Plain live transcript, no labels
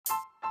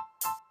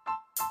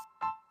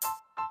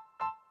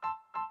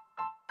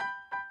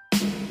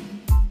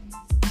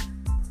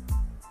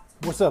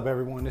What's up,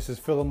 everyone? This is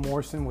Philip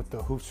Morrison with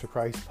the Hoops for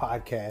Christ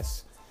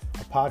podcast,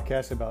 a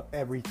podcast about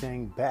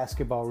everything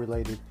basketball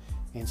related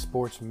in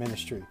sports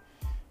ministry.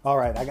 All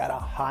right, I got a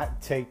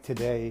hot take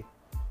today,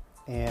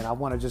 and I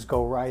want to just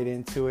go right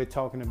into it,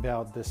 talking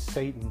about the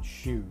Satan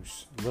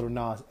shoes. Lil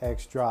Nas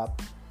X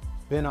drop.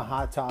 Been a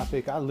hot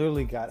topic. I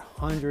literally got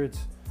hundreds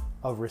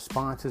of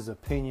responses,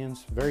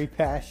 opinions, very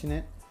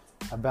passionate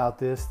about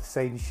this. The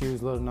Satan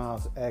shoes, Lil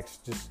Nas X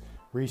just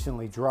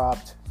recently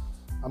dropped.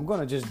 I'm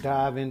going to just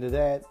dive into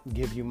that,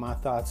 give you my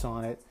thoughts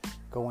on it,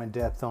 go in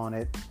depth on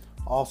it.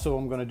 Also,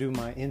 I'm going to do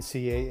my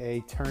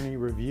NCAA Tourney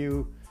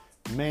review.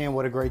 Man,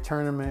 what a great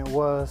tournament it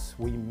was.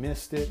 We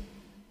missed it.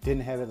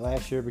 Didn't have it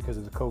last year because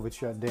of the COVID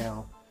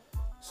shutdown.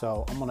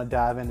 So I'm going to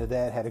dive into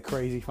that. Had a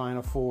crazy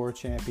Final Four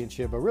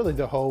championship, but really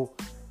the whole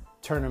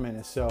tournament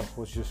itself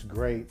was just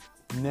great.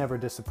 Never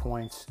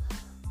disappoints.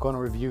 Going to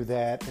review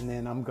that, and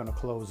then I'm going to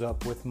close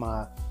up with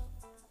my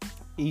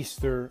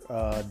Easter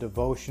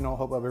devotional.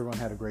 Hope everyone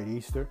had a great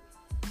Easter,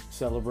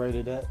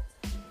 celebrated that.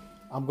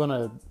 I'm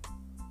gonna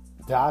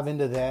dive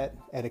into that.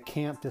 At a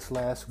camp this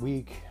last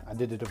week, I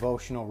did a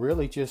devotional,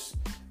 really just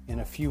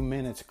in a few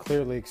minutes,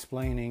 clearly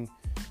explaining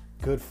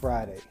Good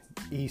Friday,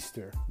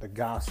 Easter, the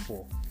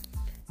gospel.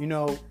 You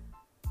know,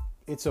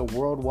 it's a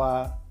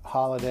worldwide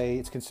holiday.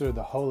 It's considered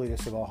the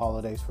holiest of all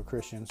holidays for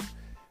Christians.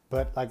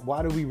 But like,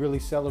 why do we really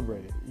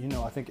celebrate it? You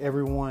know, I think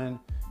everyone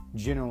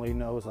generally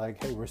knows,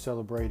 like, hey, we're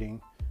celebrating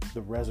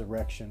the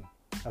resurrection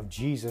of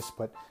Jesus,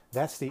 but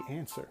that's the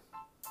answer.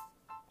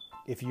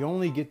 If you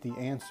only get the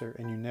answer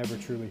and you never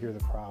truly hear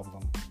the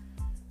problem,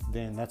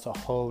 then that's a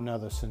whole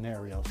nother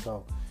scenario.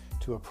 So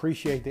to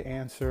appreciate the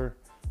answer,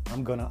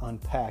 I'm going to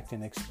unpack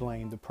and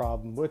explain the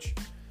problem, which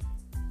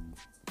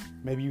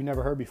maybe you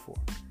never heard before.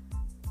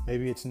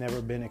 Maybe it's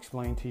never been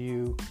explained to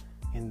you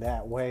in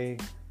that way.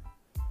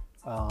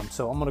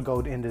 So I'm going to go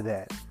into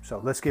that.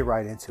 So let's get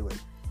right into it.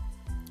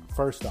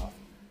 First off,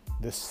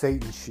 the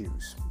Satan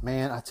shoes.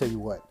 Man, I tell you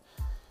what,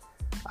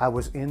 I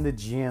was in the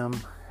gym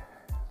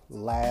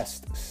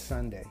last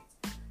Sunday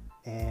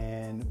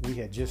and we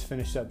had just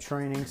finished up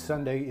training.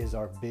 Sunday is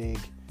our big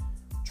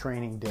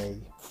training day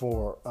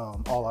for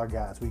all our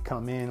guys. We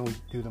come in, we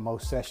do the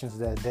most sessions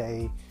that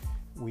day.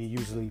 We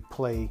usually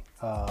play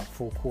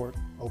full court,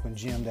 open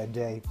gym that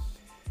day.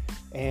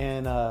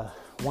 And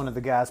one of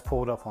the guys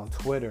pulled up on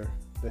Twitter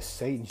the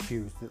Satan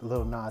shoes that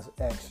Lil Nas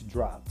X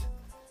dropped.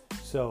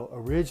 So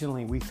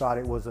originally we thought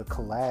it was a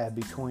collab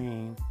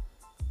between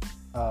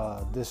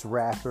this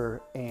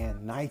rapper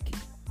and Nike.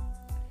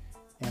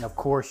 And of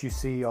course you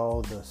see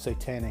all the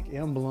satanic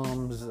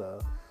emblems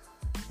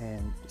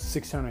and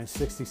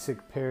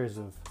 666 pairs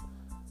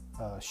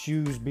of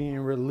shoes being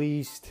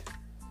released.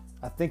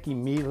 I think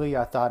immediately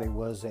I thought it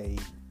was a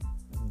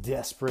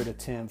desperate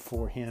attempt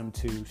for him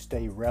to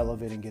stay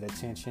relevant and get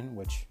attention,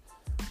 which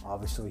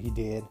obviously he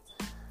did.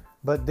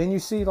 But then you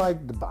see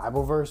like the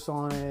Bible verse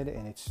on it,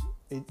 and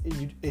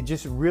it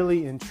just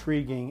really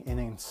intriguing and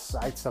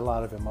incites a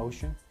lot of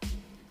emotion.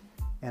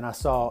 And I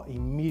saw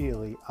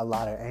immediately a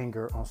lot of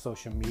anger on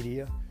social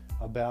media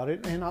about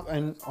it.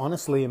 And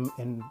honestly,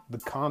 in the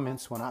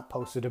comments when I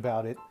posted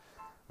about it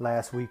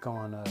last week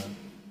on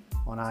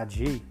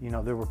IG, you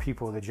know, there were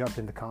people that jumped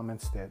in the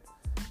comments that,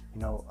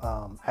 you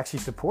know, actually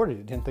supported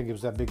it, didn't think it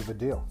was that big of a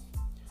deal.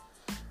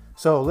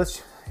 So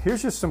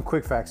here's just some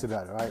quick facts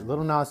about it, right?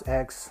 Lil Nas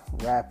X,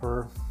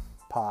 rapper,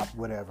 pop,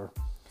 whatever.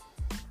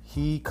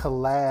 He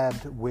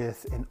collabed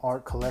with an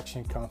art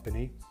collection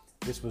company.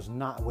 This was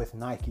not with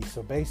Nike.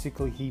 So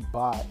basically he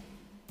bought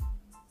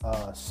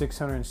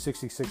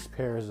 666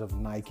 pairs of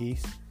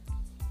Nikes,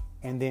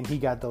 and then he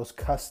got those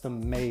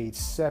custom made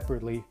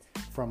separately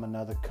from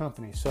another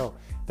company. So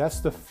that's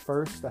the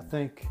first, I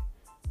think,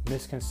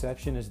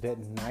 misconception, is that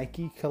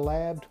Nike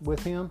collabed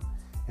with him.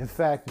 In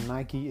fact,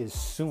 Nike is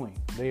suing.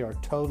 They are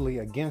totally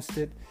against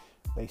it.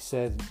 They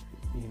said,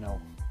 you know,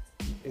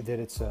 that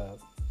it's a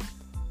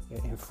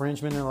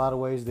infringement in a lot of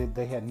ways, that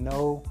they had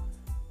no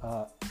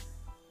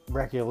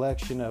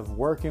recollection of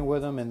working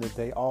with them, and that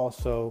they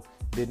also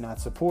did not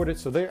support it.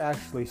 So they're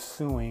actually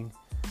suing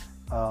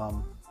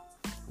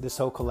this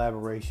whole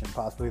collaboration,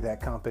 possibly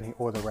that company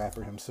or the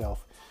rapper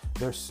himself.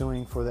 They're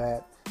suing for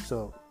that.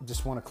 So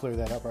just want to clear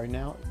that up right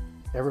now.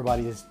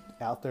 Everybody is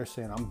out there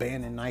saying, I'm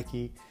banning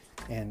Nike.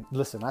 And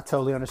listen, I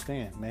totally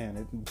understand,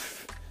 man.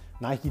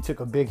 Nike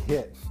took a big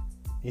hit.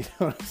 You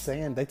know what I'm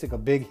saying? They took a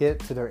big hit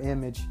to their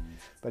image,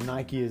 but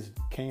Nike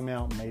came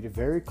out and made it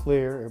very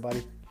clear.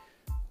 Everybody,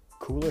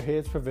 cooler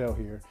heads prevail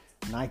here.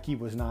 Nike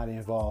was not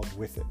involved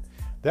with it.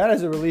 That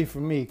is a relief for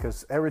me,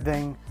 because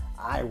everything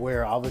I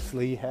wear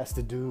obviously has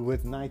to do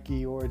with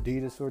Nike or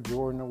Adidas or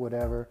Jordan or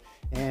whatever.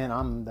 And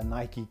I'm the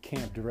Nike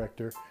camp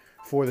director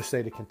for the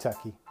state of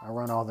Kentucky. I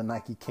run all the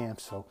Nike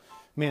camps. So,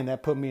 man,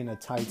 that put me in a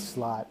tight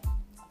slot.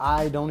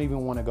 I don't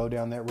even want to go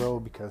down that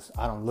road because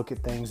I don't look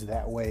at things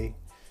that way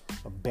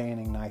of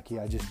banning Nike.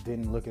 I just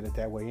didn't look at it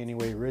that way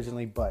anyway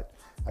originally, but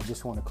I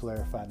just want to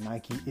clarify,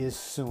 Nike is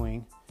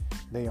suing.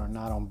 They are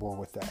not on board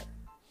with that.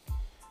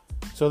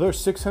 So there's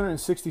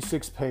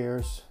 666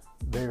 pairs.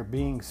 They're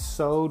being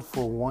sold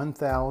for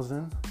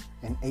 $1,000.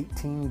 And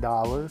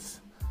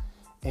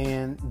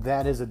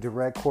that is a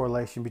direct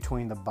correlation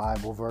between the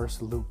Bible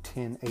verse, Luke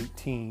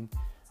 10:18,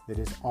 that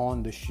is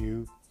on the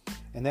shoe.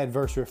 And that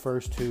verse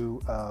refers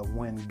to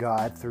when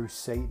God threw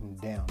Satan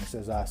down. It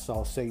says, I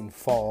saw Satan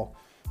fall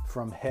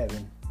from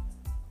heaven.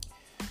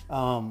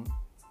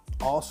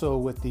 Also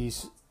with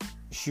these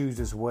shoes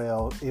as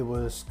well, it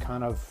was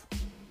kind of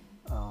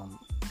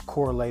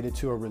correlated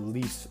to a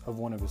release of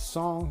one of his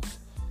songs.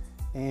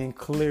 And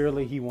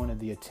clearly he wanted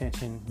the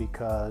attention,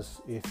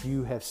 because if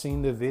you have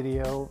seen the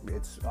video,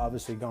 it's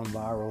obviously gone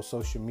viral,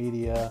 social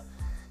media.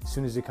 As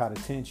soon as it caught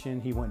attention,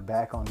 he went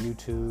back on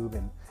YouTube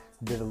and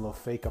did a little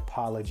fake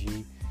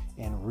apology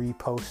and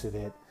reposted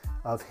it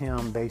of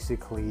him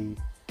basically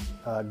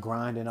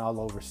grinding all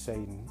over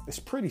Satan. It's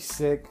pretty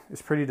sick.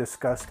 It's pretty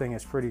disgusting.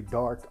 It's pretty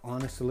dark,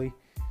 honestly.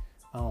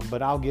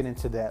 But I'll get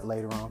into that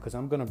later on, because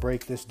I'm going to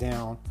break this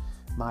down,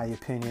 my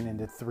opinion,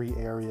 into 3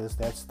 areas.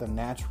 That's the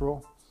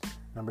natural,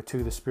 number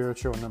 2, the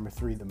spiritual, and number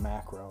 3, the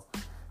macro.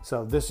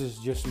 So this is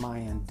just my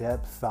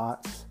in-depth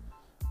thoughts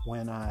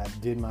when I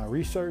did my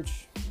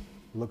research,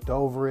 looked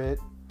over it,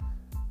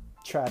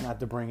 tried not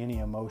to bring any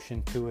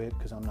emotion to it,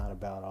 because I'm not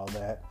about all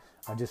that.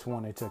 I just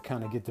wanted to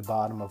kind of get to the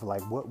bottom of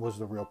like, what was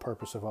the real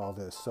purpose of all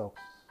this? So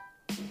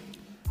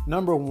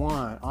number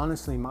 1,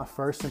 honestly, my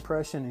first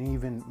impression, and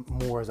even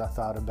more as I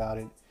thought about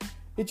it,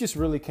 it just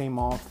really came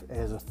off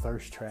as a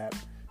thirst trap.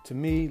 To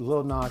me,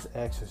 Lil Nas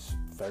X is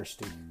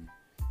thirsty.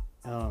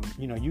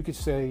 You could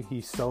say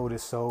he sold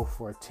his soul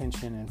for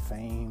attention and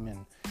fame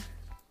and,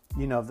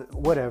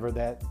 whatever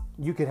that,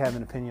 you could have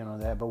an opinion on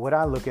that. But what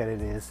I look at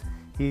it is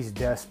he's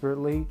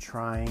desperately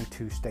trying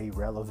to stay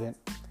relevant.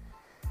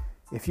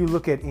 If you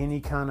look at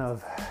any kind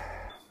of,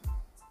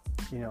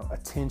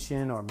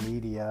 attention or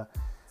media,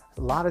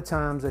 a lot of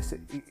times they say,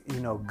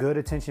 good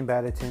attention,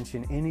 bad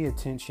attention, any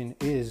attention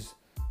is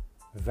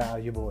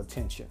valuable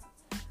attention.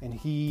 And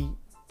he,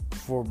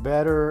 for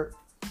better,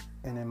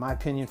 and in my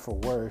opinion, for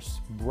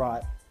worse,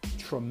 brought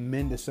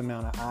tremendous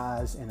amount of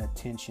eyes and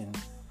attention,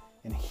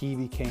 and he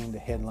became the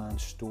headline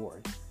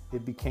story.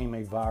 It became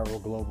a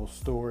viral global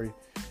story.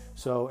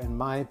 So in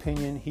my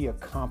opinion, he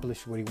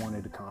accomplished what he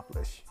wanted to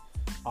accomplish.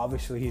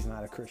 Obviously, he's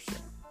not a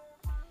Christian.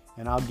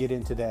 And I'll get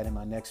into that in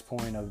my next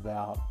point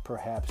about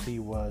perhaps he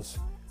was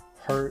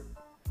hurt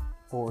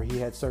or he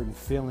had certain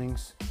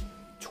feelings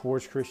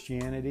towards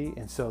Christianity.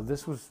 And so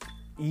this was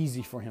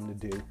easy for him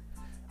to do.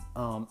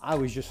 I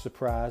was just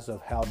surprised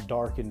of how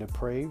dark and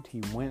depraved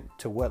he went,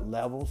 to what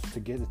levels to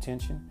get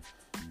attention.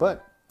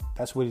 But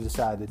that's what he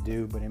decided to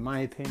do. But in my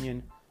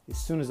opinion, as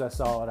soon as I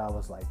saw it, I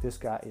was like, this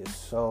guy is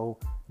so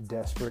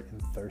desperate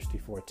and thirsty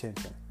for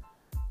attention.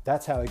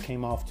 That's how it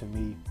came off to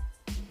me.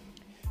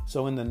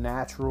 So in the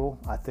natural,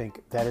 I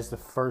think that is the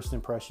first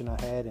impression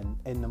I had.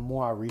 And the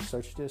more I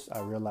researched this, I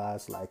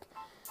realized like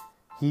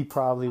he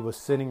probably was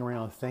sitting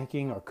around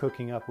thinking or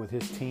cooking up with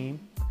his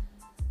team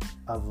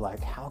of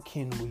like, how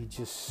can we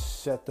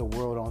just set the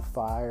world on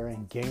fire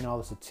and gain all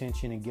this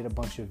attention and get a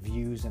bunch of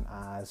views and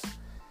eyes?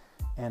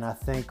 And I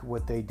think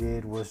what they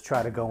did was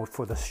try to go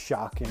for the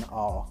shock and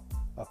awe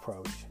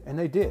approach. And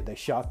they did. They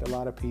shocked a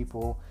lot of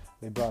people.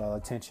 They brought all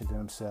attention to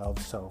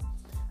themselves. So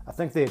I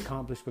think they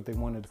accomplished what they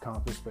wanted to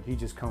accomplish, but he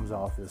just comes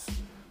off as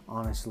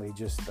honestly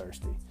just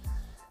thirsty.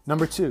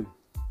 Number 2,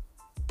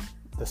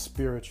 the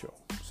spiritual.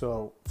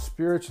 So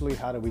spiritually,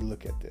 how do we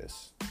look at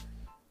this?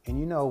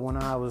 And when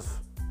I was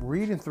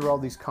reading through all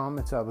these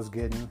comments I was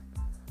getting,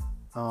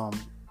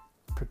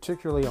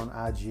 particularly on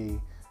IG,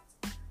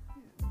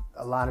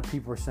 a lot of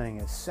people are saying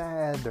it's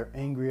sad, they're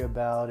angry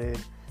about it,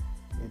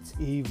 it's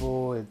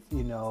evil,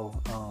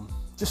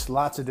 just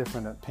lots of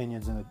different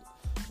opinions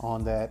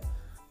on that.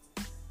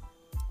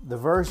 The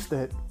verse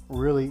that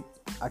really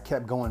I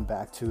kept going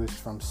back to is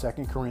from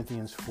 2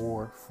 Corinthians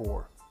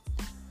 4:4.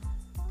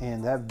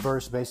 And that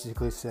verse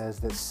basically says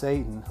that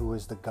Satan, who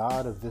is the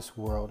god of this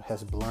world,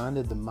 has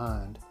blinded the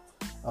mind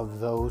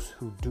of those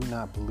who do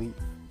not believe.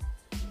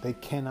 They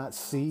cannot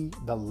see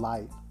the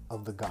light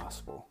of the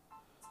gospel.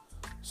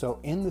 So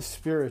in the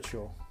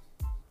spiritual,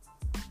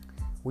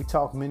 we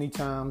talk many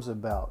times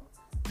about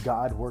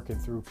God working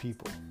through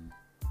people,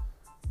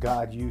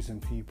 God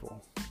using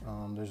people.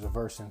 There's a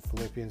verse in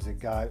Philippians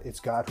that it's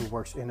God who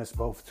works in us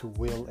both to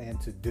will and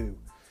to do.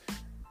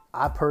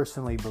 I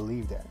personally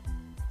believe that.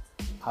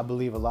 I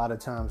believe a lot of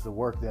times the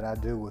work that I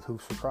do with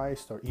Hoops for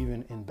Christ, or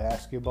even in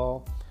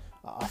basketball,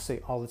 I say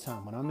all the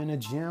time, when I'm in a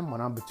gym,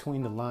 when I'm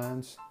between the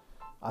lines,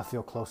 I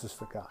feel closest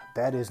to God.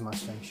 That is my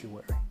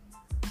sanctuary.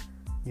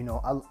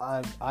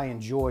 I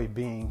enjoy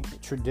being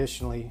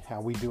traditionally how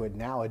we do it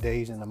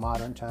nowadays in the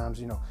modern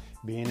times,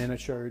 being in a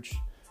church,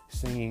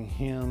 singing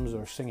hymns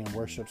or singing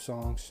worship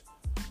songs.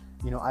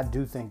 I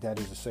do think that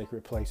is a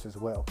sacred place as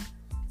well.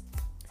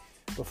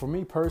 But for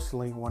me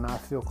personally, when I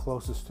feel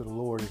closest to the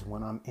Lord is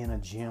when I'm in a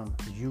gym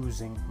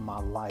using my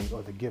light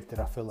or the gift that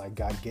I feel like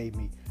God gave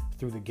me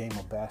through the game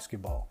of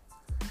basketball.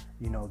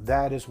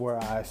 That is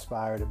where I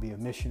aspire to be a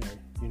missionary.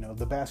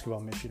 The basketball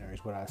missionary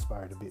is what I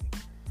aspire to be.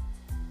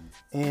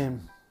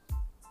 And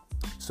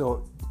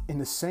so in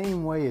the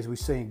same way as we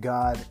say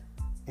God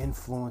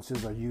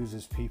influences or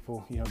uses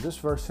people. This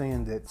verse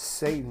saying that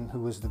Satan,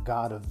 who is the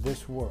God of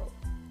this world,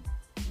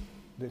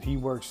 that he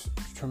works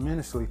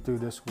tremendously through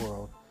this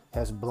world,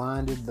 has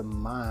blinded the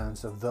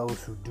minds of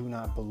those who do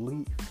not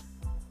believe.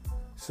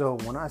 So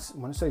when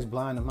it says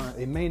blind the mind,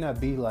 it may not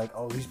be like,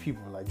 oh, these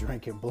people are like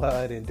drinking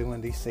blood and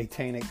doing these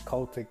satanic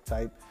cultic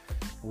type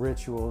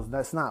rituals.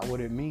 That's not what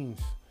it means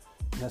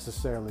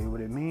necessarily.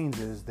 What it means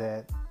is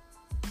that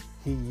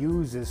he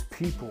uses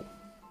people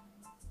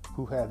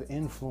who have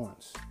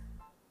influence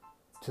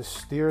to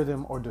steer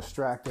them or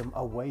distract them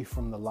away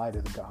from the light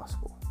of the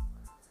gospel.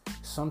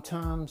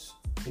 Sometimes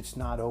it's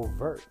not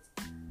overt.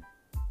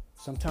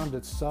 Sometimes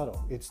it's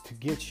subtle. It's to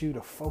get you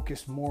to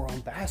focus more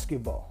on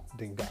basketball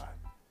than God,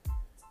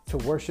 to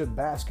worship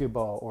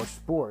basketball or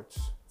sports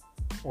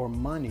or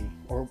money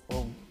or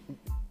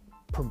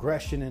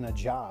progression in a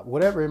job,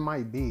 whatever it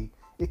might be.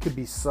 It could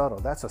be subtle.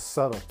 That's a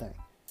subtle thing.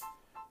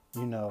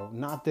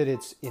 Not that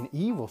it's an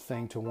evil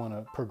thing to want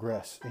to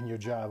progress in your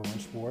job or in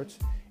sports.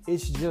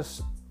 It's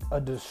just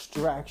a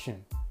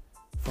distraction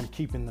from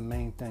keeping the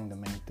main thing the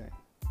main thing.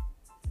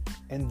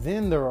 And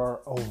then there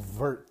are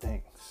overt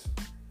things,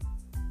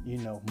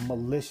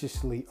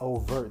 maliciously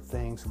overt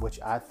things, which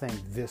I think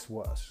this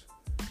was.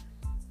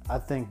 I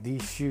think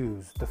these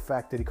shoes, the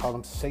fact that he called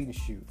them Satan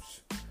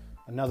shoes.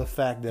 Another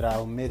fact that I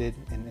omitted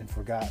and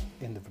forgot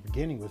in the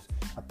beginning was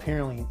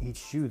apparently in each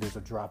shoe there's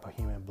a drop of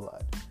human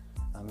blood.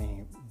 I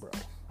mean, bro,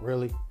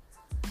 really?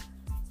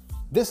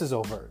 This is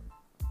overt.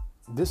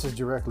 This is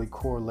directly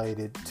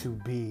correlated to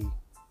be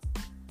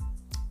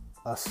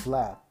a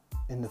slap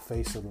in the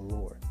face of the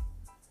Lord.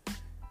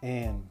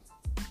 And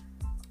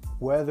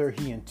whether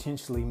he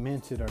intentionally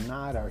meant it or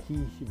not, or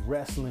he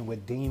wrestling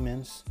with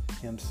demons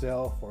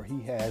himself, or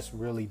he has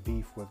really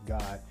beef with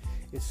God,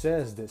 it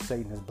says that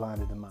Satan has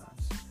blinded the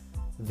minds.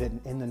 That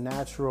in the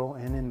natural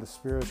and in the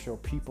spiritual,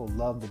 people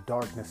love the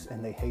darkness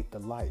and they hate the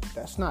light.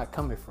 That's not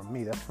coming from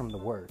me. That's from the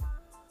Word.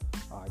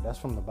 All right, that's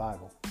from the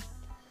Bible.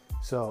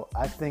 So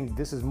I think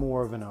this is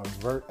more of an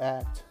overt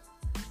act.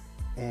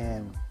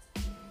 And,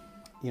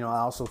 I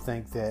also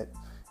think that,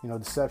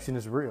 deception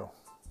is real.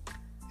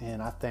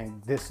 And I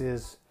think this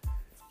is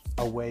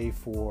a way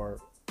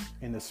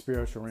in the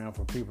spiritual realm,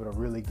 for people to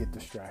really get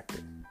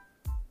distracted.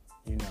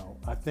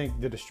 I think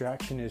the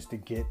distraction is to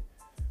get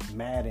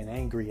mad and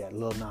angry at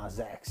Lil Nas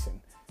X.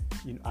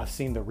 And, I've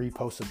seen the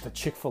repost of the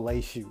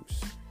Chick-fil-A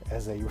shoes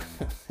as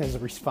a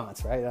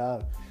response, right?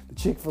 The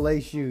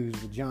Chick-fil-A shoes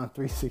with John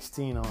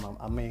 3:16 on them.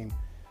 I mean,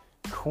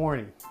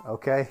 corny,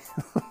 okay?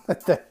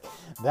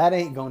 that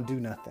ain't gonna do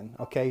nothing,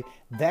 okay?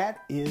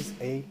 That is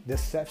a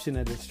deception,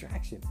 a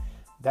distraction.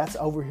 That's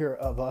over here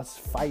of us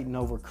fighting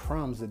over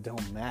crumbs that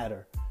don't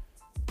matter,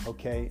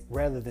 okay?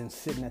 Rather than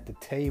sitting at the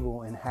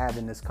table and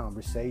having this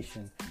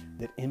conversation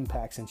that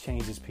impacts and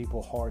changes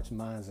people's hearts,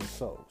 minds, and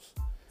souls.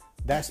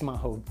 That's my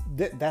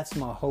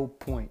whole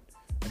point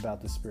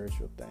about the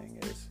spiritual thing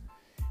is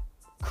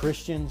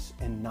Christians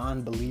and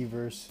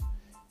non-believers,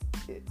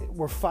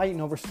 we're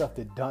fighting over stuff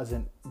that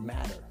doesn't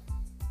matter.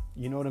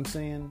 You know what I'm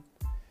saying?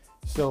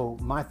 So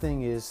my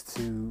thing is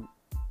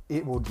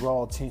it will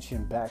draw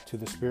attention back to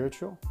the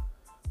spiritual,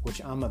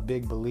 which I'm a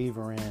big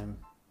believer in,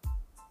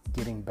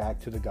 getting back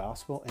to the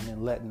gospel and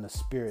then letting the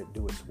Spirit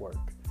do its work.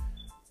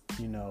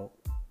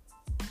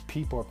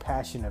 People are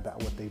passionate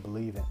about what they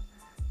believe in.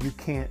 You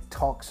can't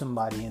talk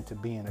somebody into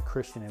being a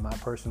Christian, in my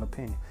personal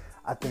opinion.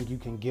 I think you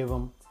can give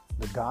them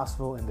the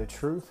gospel and the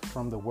truth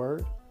from the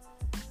Word,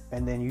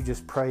 and then you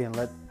just pray and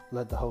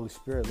let the Holy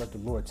Spirit, let the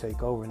Lord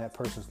take over in that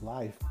person's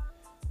life.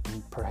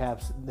 And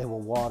perhaps they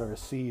will water a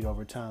seed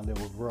over time that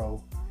will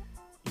grow,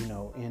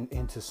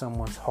 into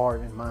someone's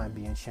heart and mind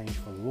being changed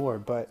for the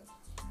Lord. But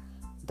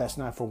that's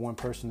not for one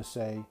person to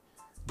say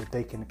that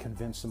they can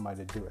convince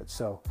somebody to do it.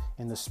 So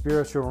in the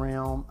spiritual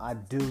realm, I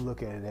do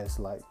look at it as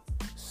like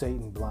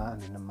Satan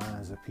blinding the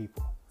minds of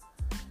people.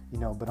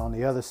 But on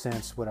the other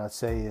sense, what I'd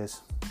say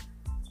is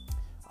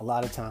a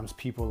lot of times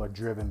people are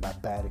driven by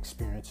bad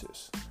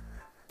experiences.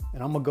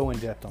 And I'm going to go in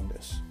depth on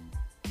this.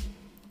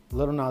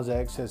 Lil Nas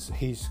X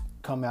he's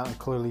come out and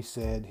clearly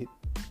said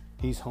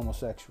he's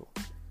homosexual.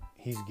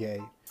 He's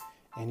gay.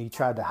 And he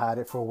tried to hide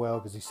it for a while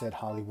because he said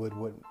Hollywood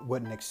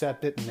wouldn't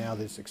accept it. And now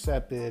that it's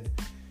accepted.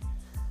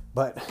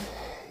 But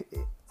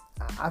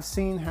I've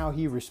seen how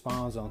he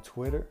responds on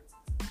Twitter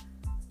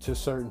to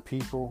certain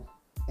people.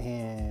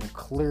 And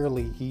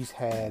clearly he's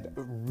had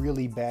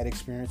really bad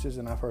experiences.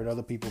 And I've heard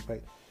other people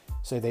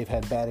say they've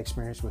had bad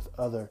experience with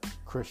other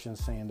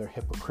Christians, saying they're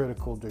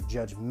hypocritical, they're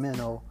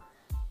judgmental.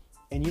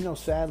 And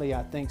sadly,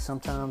 I think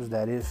sometimes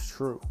that is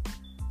true.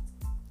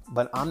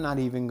 But I'm not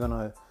even going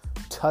to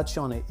touch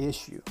on an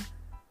issue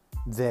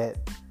that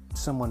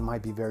someone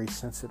might be very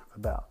sensitive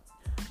about.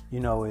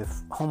 If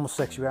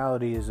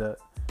homosexuality is an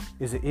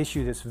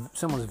issue that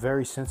someone's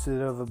very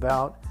sensitive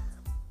about,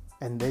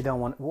 and they don't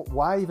want,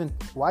 why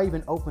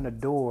even open a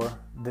door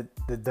that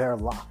they're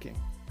locking?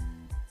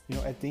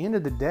 At the end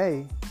of the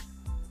day,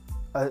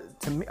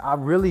 to me, I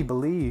really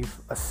believe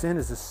a sin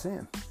is a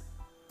sin.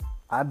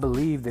 I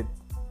believe that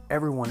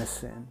everyone has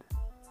sinned.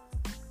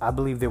 I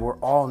believe that we're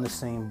all in the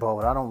same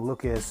boat. I don't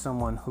look at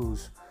someone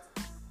who's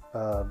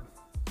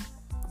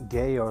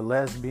gay or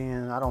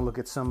lesbian. I don't look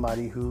at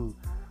somebody who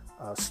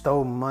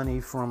stole money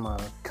from a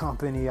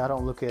company. I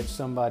don't look at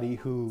somebody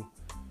who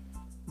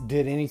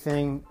did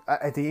anything.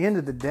 At the end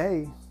of the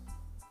day,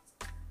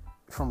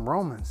 from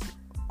Romans,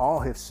 all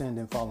have sinned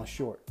and fallen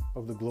short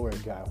of the glory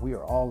of God. We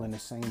are all in the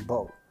same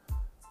boat.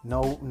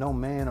 No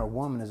man or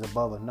woman is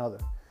above another.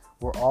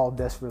 We're all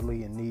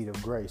desperately in need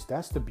of grace.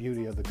 That's the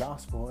beauty of the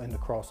gospel and the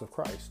cross of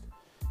Christ,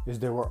 is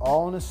that we're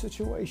all in a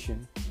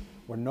situation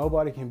where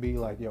nobody can be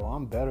like, yo,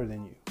 I'm better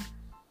than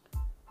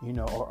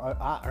you, or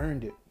I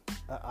earned it.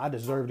 I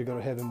deserve to go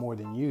to heaven more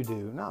than you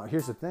do. No,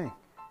 here's the thing.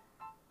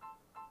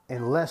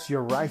 Unless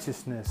your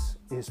righteousness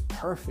is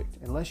perfect,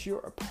 unless you're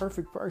a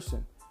perfect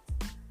person,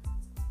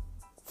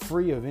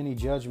 free of any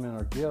judgment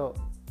or guilt,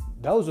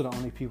 those are the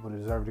only people that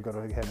deserve to go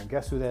to heaven.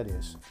 Guess who that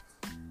is?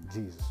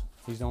 Jesus.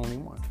 He's the only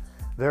one.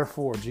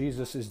 Therefore,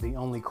 Jesus is the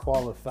only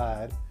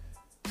qualified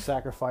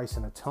sacrifice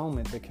and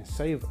atonement that can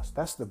save us.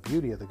 That's the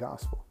beauty of the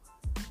gospel.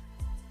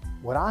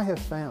 What I have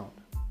found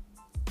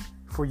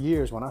for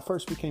years, when I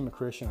first became a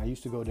Christian, I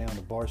used to go down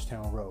to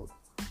Bardstown Road.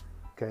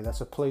 Okay,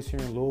 that's a place here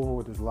in Louisville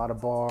where there's a lot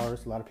of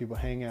bars, a lot of people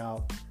hang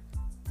out,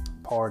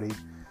 party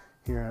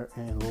here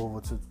in Louisville.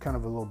 It's kind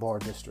of a little bar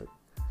district.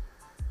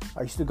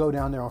 I used to go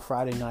down there on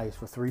Friday nights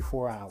for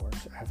 3-4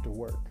 hours after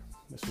work.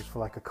 This was for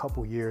like a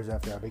couple years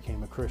after I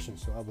became a Christian.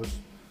 So I was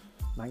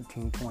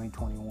 19, 20,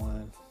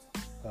 21,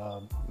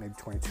 maybe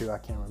 22, I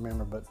can't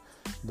remember. But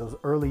those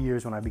early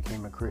years when I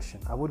became a Christian,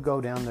 I would go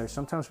down there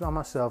sometimes by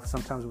myself,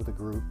 sometimes with a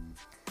group.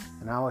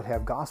 And I would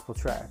have gospel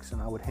tracts,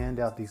 and I would hand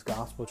out these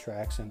gospel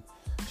tracts and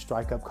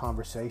strike up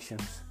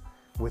conversations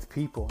with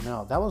people.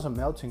 Now, that was a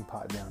melting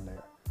pot down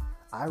there.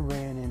 I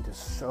ran into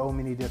so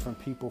many different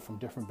people from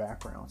different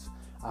backgrounds.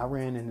 I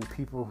ran into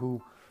people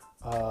who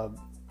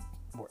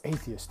were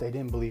atheists. They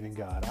didn't believe in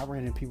God. I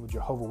ran into people,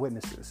 Jehovah's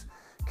Witnesses,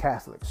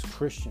 Catholics,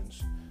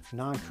 Christians,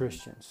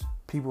 non-Christians,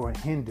 people who were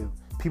Hindu,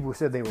 people who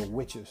said they were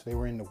witches. They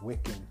were into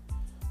Wiccan.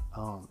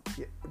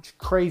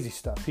 Crazy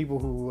stuff. People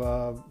who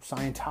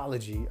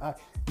Scientology.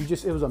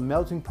 It was a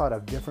melting pot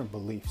of different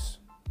beliefs,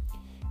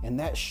 and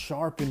that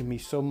sharpened me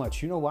so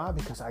much. You know why?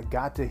 Because I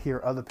got to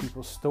hear other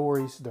people's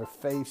stories, their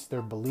faiths,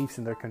 their beliefs,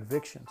 and their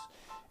convictions.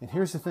 And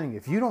here's the thing: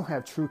 if you don't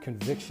have true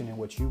conviction in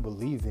what you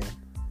believe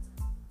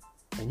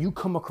in, and you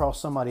come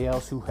across somebody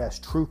else who has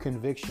true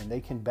conviction,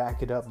 they can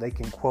back it up, they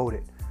can quote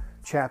it,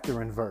 chapter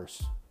and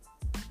verse.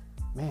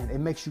 Man, it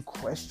makes you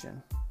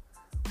question.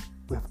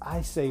 If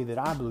I say that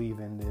I believe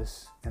in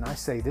this, and I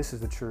say this is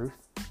the truth,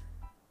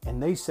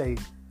 and they say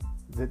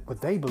that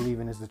what they believe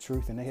in is the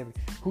truth, and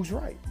who's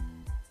right?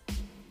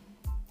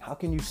 How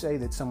can you say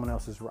that someone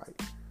else is right?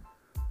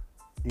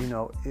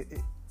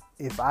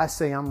 If I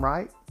say I'm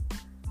right,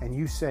 and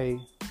you say,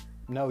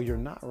 no, you're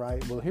not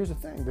right, well, here's the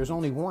thing. There's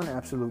only one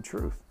absolute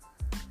truth.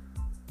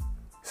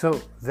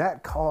 So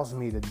that caused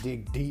me to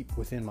dig deep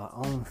within my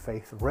own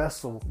faith,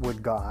 wrestle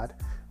with God,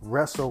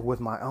 wrestle with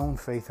my own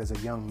faith as a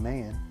young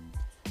man.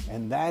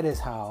 And that is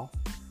how,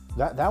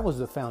 that was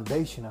the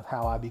foundation of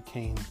how I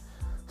became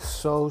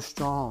so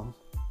strong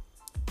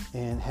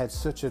and had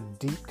such a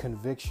deep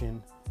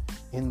conviction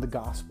in the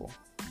gospel.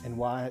 And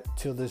why,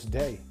 till this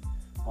day,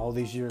 all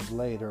these years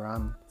later,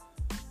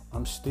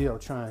 I'm still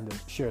trying to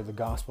share the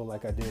gospel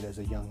like I did as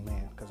a young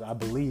man, because I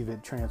believe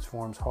it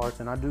transforms hearts,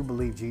 and I do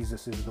believe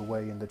Jesus is the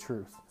way and the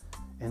truth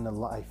and the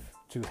life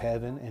to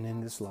heaven and in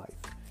this life.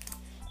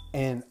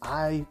 And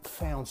I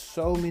found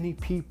so many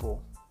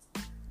people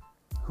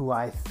who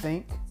I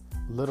think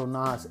Lil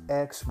Nas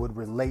X would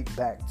relate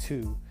back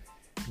to,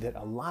 that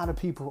a lot of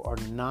people are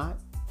not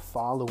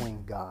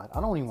following God. I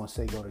don't even want to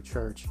say go to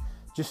church,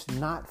 just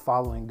not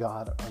following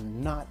God or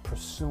not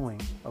pursuing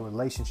a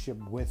relationship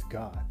with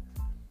God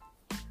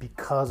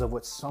because of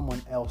what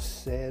someone else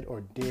said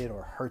or did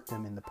or hurt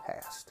them in the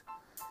past.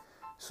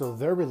 So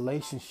their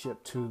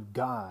relationship to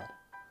God,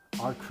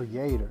 our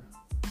Creator,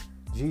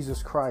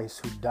 Jesus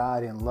Christ, who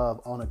died in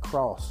love on a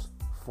cross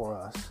for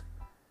us,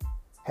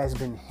 has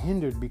been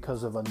hindered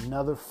because of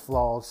another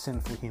flawed,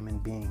 sinful human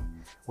being,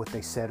 what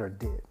they said or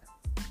did.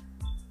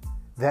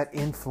 That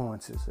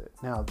influences it.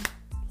 Now,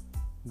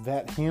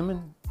 that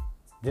human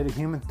did a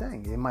human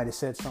thing. It might have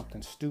said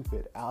something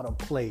stupid, out of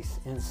place,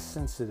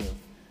 insensitive,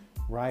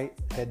 right?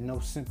 Had no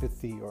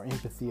sympathy or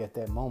empathy at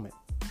that moment.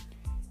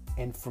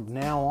 And from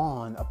now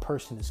on, a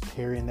person is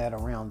carrying that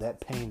around,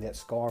 that pain, that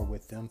scar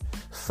with them,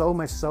 so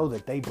much so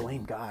that they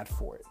blame God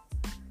for it.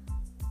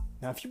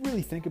 Now, if you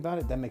really think about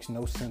it, that makes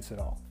no sense at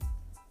all.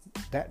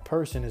 That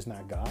person is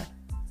not God,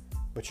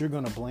 but you're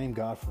going to blame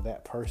God for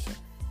that person.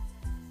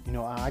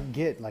 I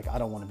get, I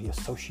don't want to be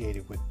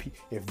associated with people.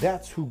 If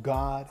that's who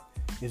God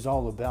is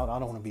all about, I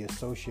don't want to be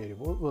associated.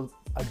 Well,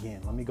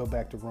 again, let me go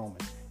back to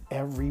Romans.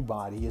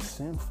 Everybody is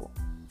sinful.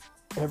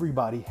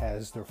 Everybody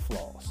has their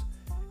flaws.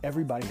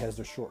 Everybody has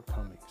their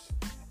shortcomings.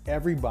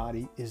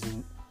 Everybody is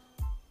in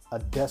a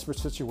desperate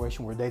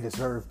situation where they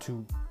deserve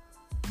to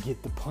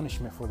get the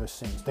punishment for their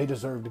sins. They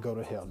deserve to go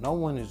to hell. No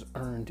one has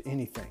earned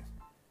anything.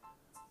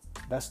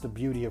 That's the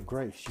beauty of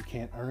grace. You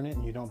can't earn it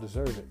and you don't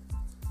deserve it.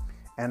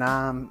 And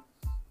I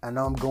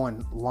know I'm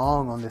going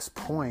long on this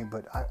point,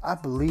 but I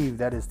believe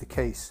that is the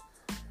case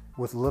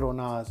with Lil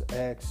Nas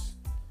X,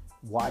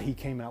 why he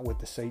came out with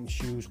the Satan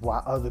shoes,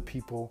 why other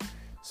people,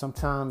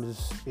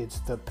 sometimes it's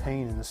the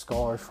pain and the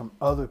scars from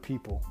other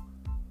people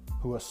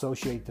who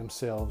associate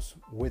themselves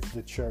with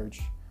the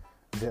church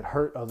that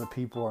hurt other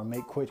people or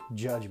make quick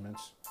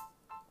judgments.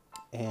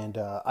 And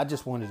I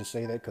just wanted to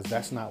say that because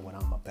that's not what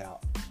I'm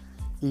about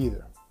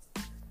either.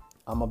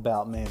 I'm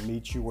about, man,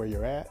 meet you where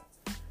you're at.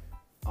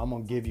 I'm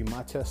going to give you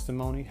my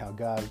testimony, how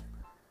God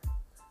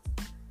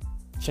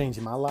changed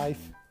my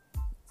life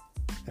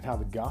and how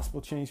the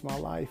gospel changed my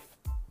life.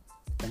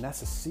 And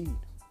that's a seed.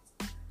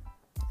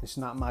 It's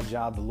not my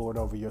job to lord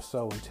over your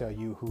soul and tell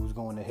you who's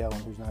going to hell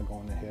and who's not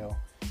going to hell,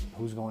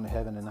 who's going to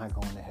heaven and not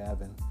going to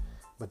heaven,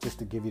 but just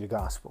to give you the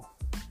gospel.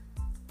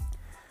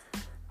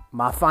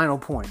 My final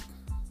point,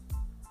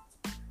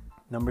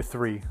 number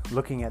 3,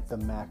 looking at the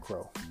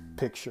macro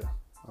picture,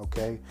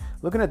 okay?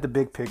 Looking at the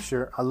big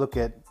picture, I look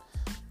at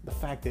the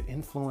fact that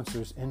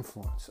influencers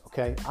influence,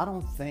 okay? I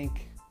don't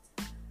think,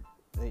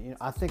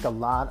 I think a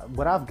lot,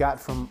 what I've got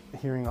from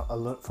hearing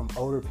from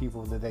older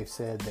people that they've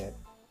said that,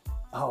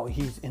 oh,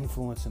 he's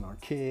influencing our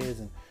kids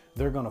and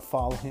they're going to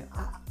follow him.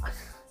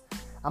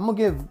 I'm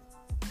going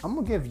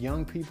to give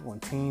young people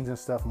and teens and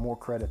stuff more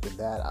credit than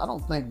that. I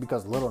don't think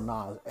because Lil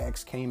Nas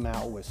X came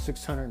out with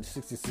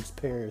 666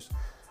 pairs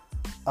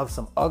of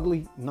some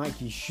ugly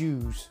Nike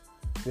shoes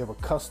that were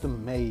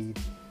custom made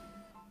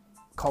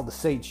called the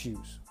Satan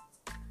shoes,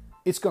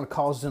 it's going to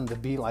cause them to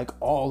be like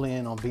all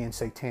in on being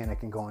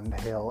satanic and going to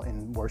hell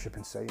and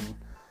worshiping Satan.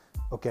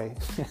 Okay.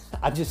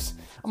 I'm going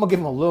to give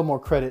them a little more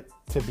credit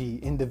to be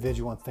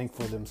individual and think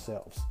for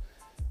themselves.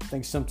 I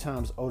think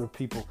sometimes older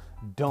people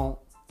don't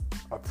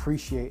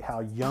appreciate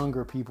how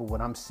younger people,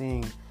 what I'm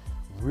seeing,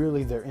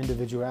 really their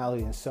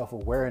individuality and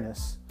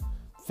self-awareness,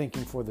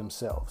 thinking for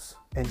themselves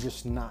and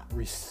just not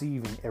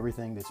receiving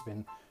everything that's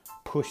been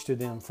pushed to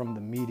them from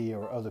the media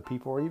or other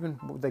people or even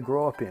what they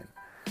grow up in.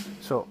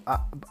 So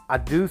I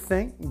do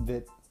think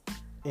that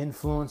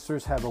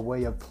influencers have a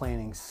way of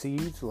planting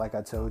seeds. Like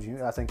I told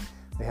you, I think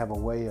they have a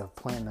way of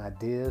planting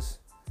ideas,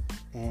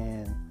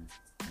 and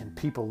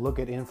people look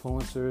at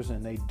influencers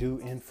and they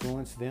do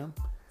influence them.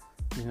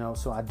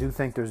 So I do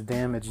think there's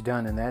damage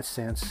done in that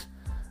sense.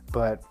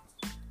 But,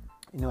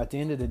 at the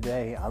end of the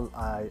day,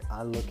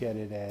 I look at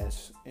it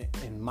as,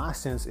 in my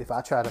sense, if I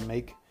try to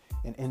make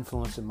an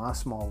influence in my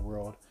small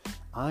world,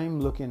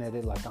 I'm looking at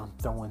it like I'm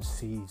throwing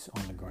seeds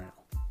on the ground.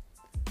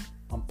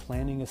 I'm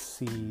planting a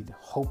seed,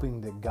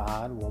 hoping that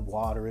God will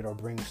water it or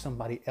bring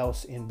somebody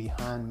else in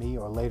behind me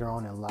or later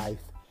on in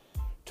life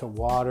to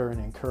water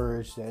and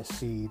encourage that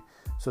seed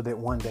so that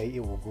one day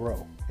it will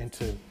grow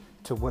into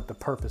what the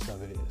purpose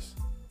of it is.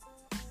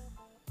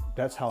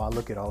 That's how I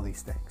look at all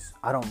these things.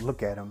 I don't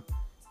look at them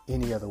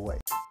any other way.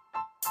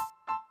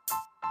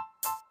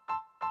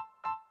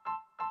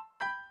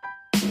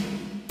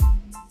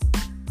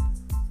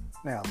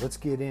 Now, let's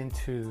get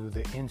into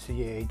the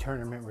NCAA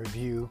Tournament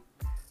review.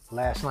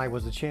 Last night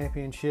was the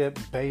championship.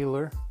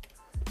 Baylor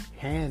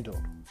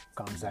handled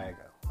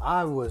Gonzaga.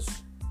 I was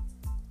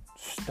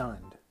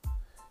stunned.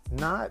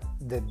 Not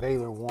that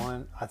Baylor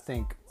won. I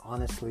think,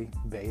 honestly,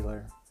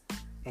 Baylor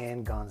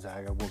and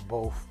Gonzaga were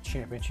both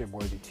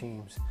championship-worthy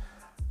teams.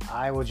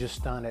 I was just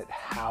stunned at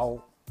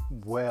how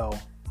well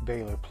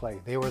Baylor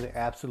played. They were the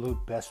absolute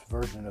best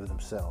version of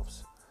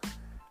themselves.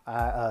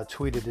 I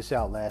tweeted this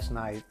out last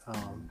night,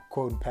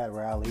 quoting Pat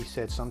Riley. He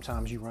said,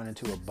 sometimes you run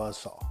into a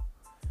buzzsaw.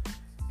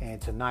 And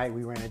tonight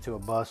we ran into a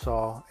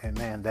buzzsaw, and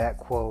man, that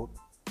quote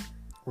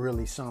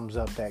really sums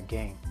up that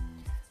game.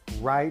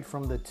 Right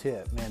from the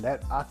tip, man,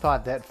 I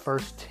thought that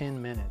first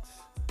 10 minutes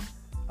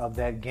of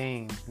that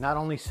game not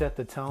only set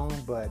the tone,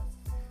 but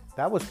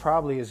that was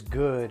probably as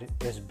good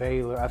as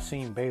Baylor. I've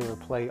seen Baylor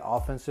play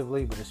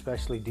offensively, but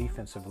especially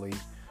defensively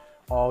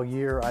all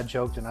year. I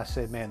joked and I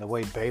said, man, the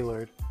way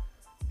Baylor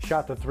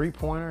shot the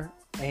three-pointer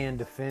and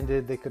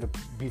defended, they could have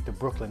beat the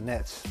Brooklyn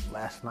Nets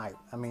last night.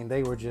 I mean,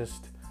 they were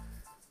just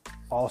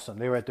awesome.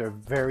 They were at their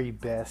very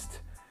best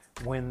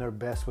when their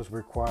best was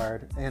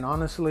required. And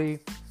honestly,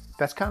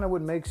 that's kind of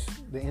what makes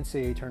the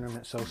NCAA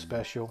tournament so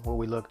special, what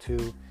we look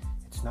to.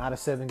 It's not a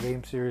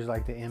 7-game series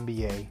like the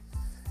NBA.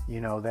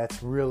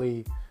 That's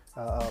really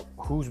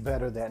who's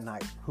better that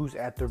night, who's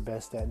at their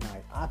best that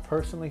night. I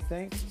personally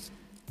think,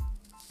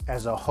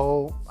 as a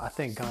whole, I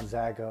think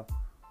Gonzaga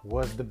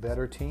was the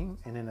better team.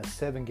 And in a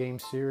 7-game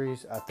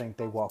series, I think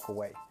they walk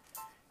away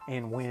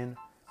and win.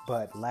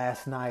 But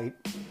last night,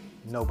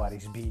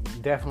 nobody's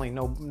beaten. Definitely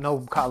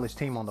no college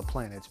team on the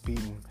planet's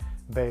beating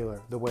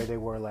Baylor the way they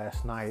were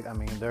last night. I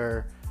mean,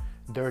 their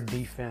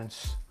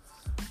defense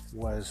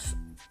was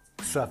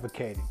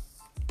suffocating,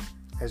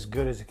 as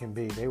good as it can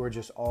be. They were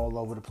just all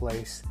over the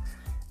place.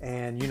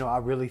 And, I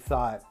really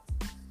thought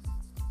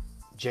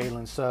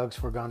Jalen Suggs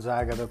for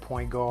Gonzaga, their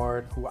point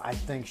guard, who I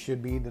think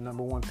should be the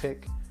number 1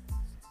 pick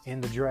in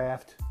the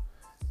draft.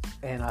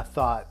 And I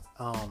thought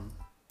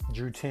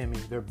Drew Timme,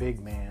 their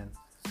big man,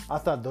 I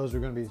thought those were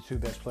going to be the 2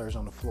 best players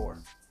on the floor.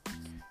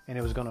 and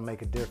it was going to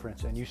make a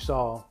difference. And you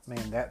saw,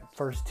 man, that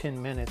first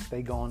 10 minutes,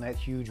 they go on that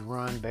huge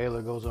run.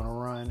 Baylor goes on a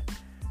run.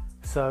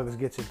 Suggs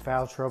gets in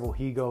foul trouble.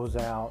 He goes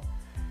out.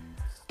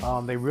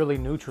 They really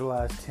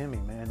neutralized Timmy,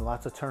 man.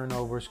 Lots of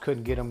turnovers,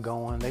 couldn't get him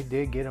going. They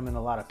did get him in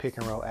a lot of pick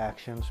and roll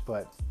actions,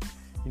 but,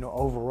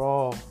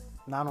 overall,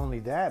 not only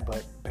that,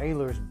 but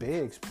Baylor's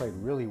bigs played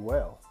really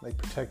well. They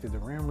protected the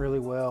rim really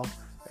well.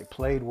 They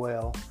played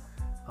well.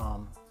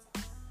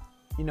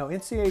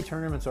 NCAA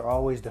tournaments are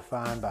always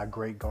defined by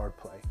great guard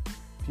play.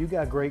 If you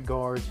got great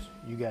guards,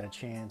 you got a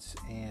chance,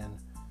 and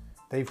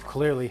they've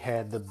clearly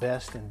had the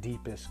best and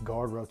deepest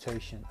guard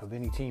rotation of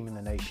any team in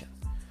the nation.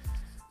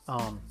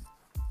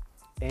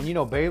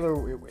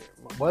 Baylor, it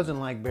wasn't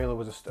like Baylor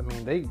was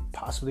they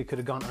possibly could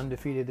have gone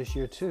undefeated this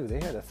year too. They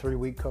had a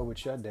 3-week COVID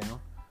shutdown.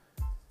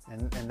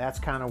 And that's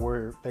kind of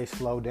where they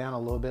slowed down a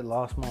little bit,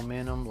 lost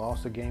momentum,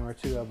 lost a game or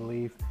two, I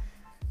believe.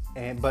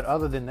 But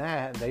other than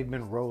that, they've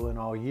been rolling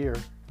all year,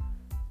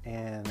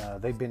 and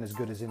they've been as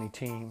good as any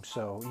team.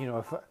 So,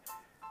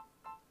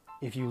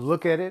 if you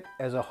look at it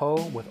as a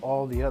whole, with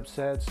all the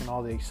upsets and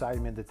all the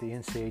excitement that the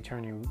NCAA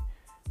Tourney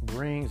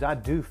brings, I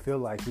do feel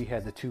like we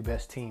had the two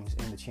best teams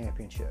in the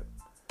championship.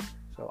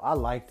 So I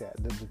like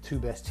that. The two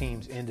best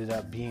teams ended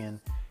up being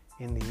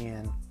in the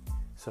end.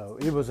 So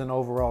it was an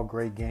overall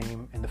great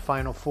game. And the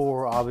Final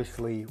Four,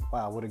 obviously,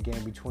 wow, what a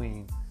game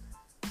between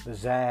the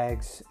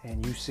Zags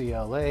and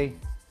UCLA.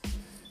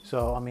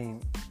 So,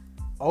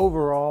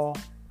 overall,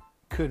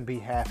 couldn't be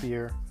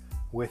happier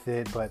with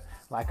it. But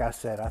like I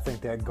said, I think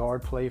that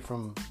guard play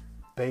from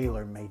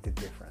Baylor made the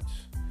difference.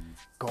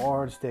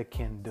 Guards that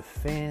can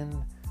defend,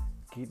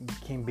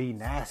 can be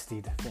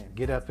nasty defend,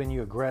 get up in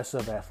you,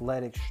 aggressive,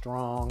 athletic,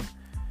 strong,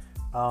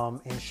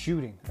 and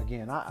shooting.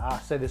 Again, I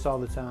say this all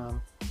the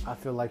time. I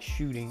feel like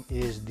shooting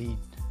is the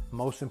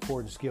most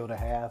important skill to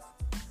have.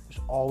 There's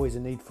always a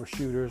need for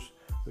shooters.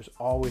 There's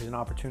always an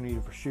opportunity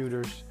for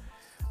shooters.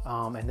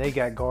 And they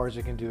got guards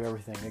that can do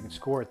everything. They can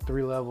score at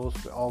 3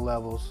 levels, all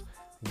levels,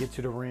 get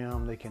to the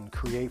rim. They can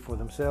create for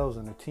themselves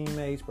and their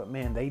teammates. But,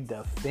 man, they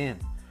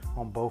defend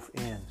on both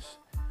ends.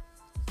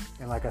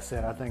 And like I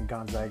said, I think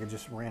Gonzaga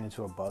just ran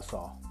into a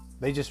buzzsaw.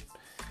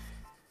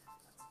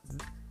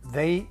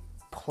 They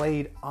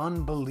played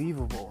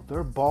unbelievable.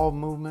 Their ball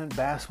movement,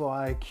 basketball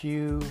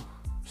IQ,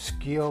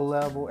 skill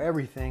level,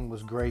 everything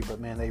was great. But,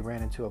 man, they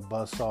ran into a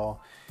buzzsaw.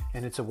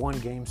 And it's a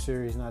 1-game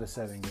series, not a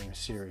 7-game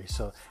series.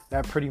 So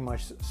that pretty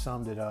much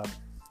summed it up.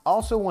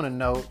 Also want to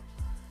note,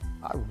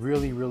 I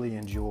really, really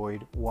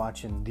enjoyed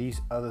watching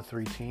these other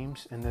 3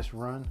 teams in this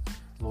run.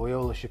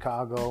 Loyola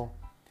Chicago,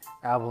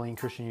 Abilene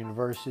Christian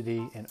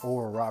University, and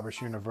Oral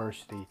Roberts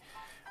University.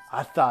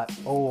 I thought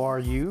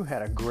ORU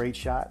had a great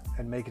shot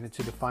at making it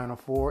to the Final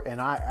Four,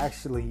 and I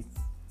actually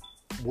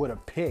would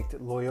have picked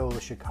Loyola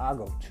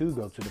Chicago to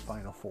go to the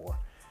Final Four.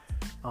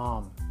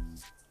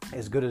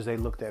 As good as they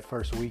looked that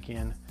first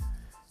weekend.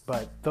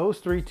 But those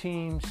 3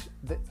 teams,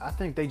 I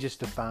think they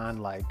just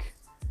defined like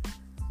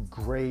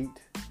great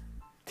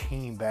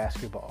team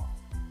basketball.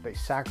 They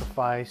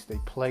sacrificed, they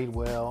played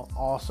well,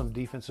 awesome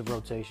defensive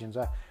rotations.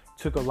 I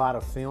took a lot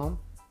of film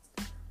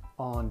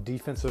on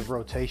defensive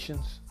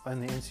rotations in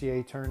the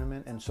NCAA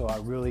tournament, and so I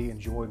really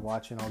enjoyed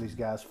watching all these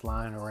guys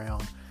flying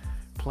around,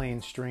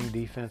 playing string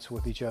defense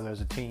with each other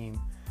as a team.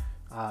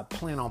 I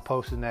plan on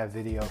posting that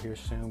video here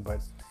soon, but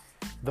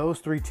those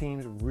 3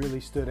 teams really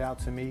stood out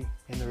to me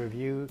in the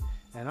review,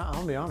 and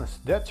I'll be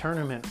honest, that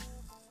tournament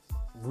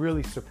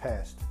really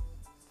surpassed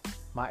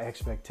my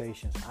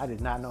expectations. I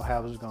did not know how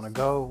it was going to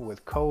go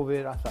with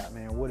COVID. I thought,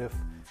 man, what if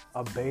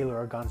a Baylor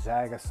or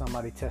Gonzaga,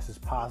 somebody tests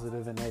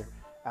positive and they're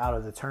out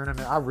of the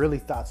tournament? I really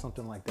thought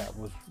something like that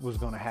was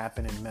going to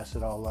happen and mess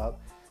it all up,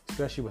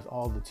 especially with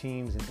all the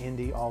teams in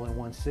Indy all in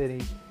one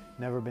city.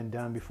 Never been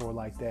done before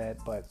like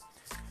that, but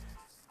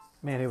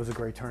man, it was a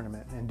great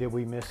tournament. And did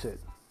we miss it?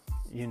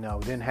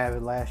 Didn't have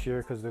it last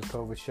year because of the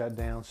COVID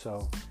shutdown.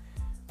 So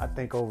I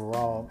think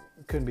overall,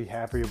 couldn't be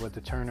happier with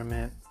the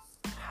tournament.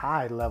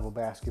 High level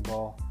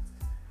basketball.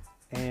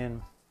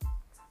 And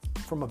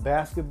from a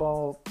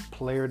basketball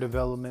player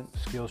development,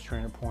 skills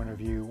trainer point of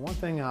view, one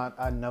thing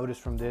I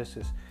noticed from this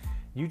is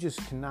you just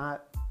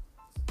cannot,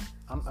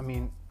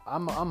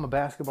 I'm a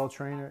basketball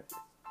trainer.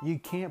 You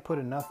can't put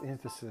enough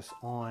emphasis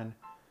on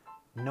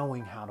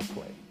knowing how to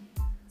play.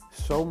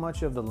 So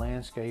much of the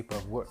landscape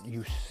of what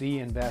you see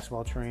in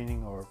basketball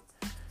training, or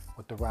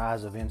with the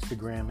rise of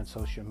Instagram and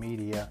social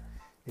media,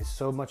 is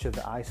so much of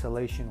the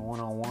isolation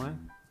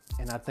one-on-one.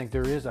 And I think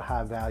there is a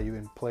high value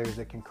in players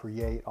that can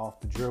create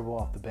off the dribble,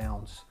 off the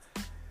bounce.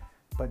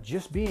 But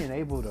just being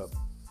able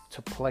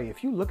to play.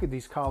 If you look at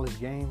these college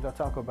games, I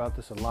talk about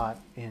this a lot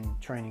in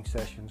training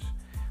sessions.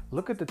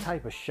 Look at the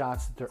type of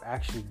shots that they're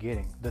actually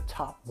getting. The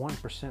top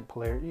 1%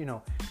 player,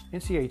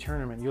 NCAA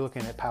tournament, you're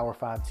looking at Power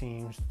 5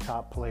 teams,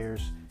 top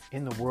players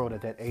in the world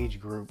at that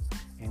age group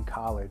in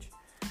college.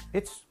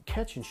 It's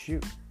catch and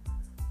shoot.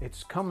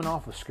 It's coming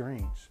off of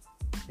screens.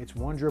 It's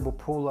one dribble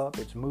pull up.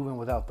 It's moving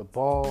without the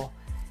ball.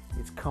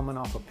 It's coming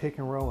off a pick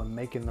and roll and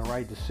making the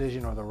right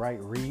decision or the right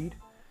read.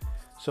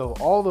 So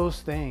all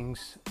those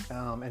things,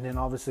 and then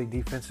obviously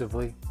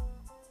defensively,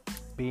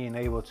 being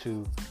able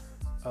to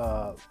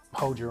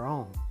hold your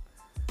own.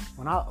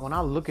 When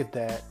I look at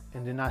that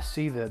and then I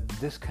see the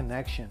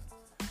disconnection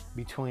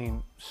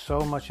between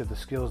so much of the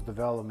skills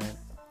development,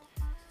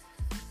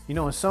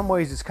 in some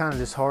ways it's kind of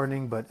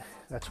disheartening, but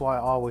that's why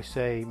I always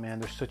say, man,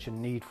 there's such a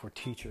need for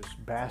teachers,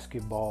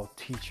 basketball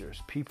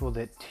teachers, people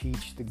that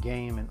teach the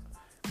game in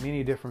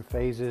many different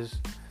phases.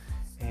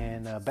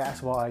 And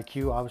basketball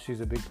IQ obviously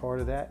is a big part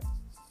of that,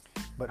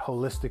 but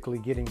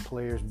holistically getting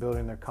players,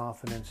 building their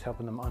confidence,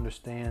 helping them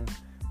understand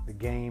the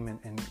game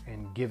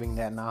and giving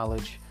that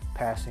knowledge,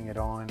 passing it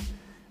on.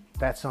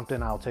 That's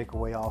something I'll take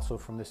away also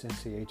from this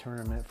NCAA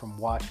tournament, from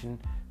watching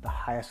the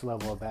highest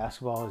level of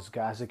basketball, is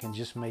guys that can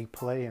just make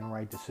play and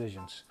right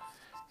decisions,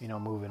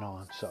 moving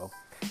on. So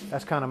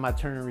that's kind of my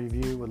tournament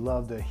review. Would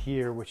love to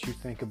hear what you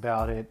think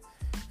about it.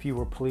 If you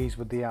were pleased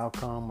with the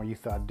outcome or you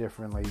thought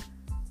differently.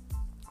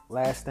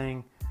 Last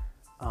thing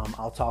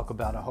I'll talk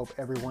about, I hope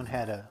everyone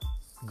had a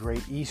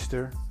great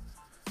Easter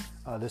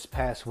this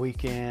past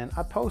weekend.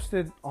 I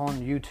posted on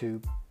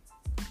YouTube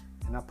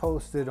and I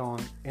posted on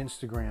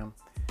Instagram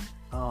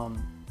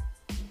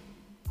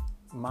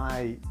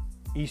my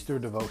Easter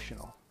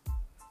devotional.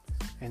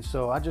 And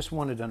so I just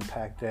wanted to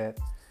unpack that.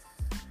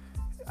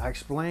 I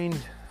explained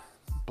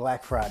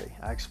Black Friday.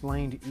 I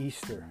explained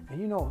Easter.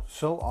 And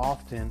so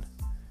often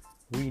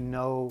we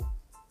know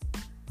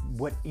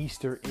what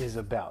Easter is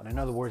about. In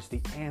other words,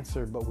 the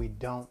answer, but we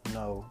don't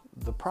know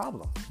the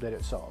problem that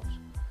it solves.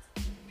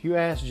 If you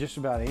ask just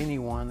about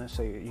anyone and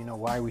say,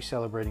 why are we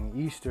celebrating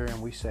Easter?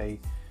 And we say,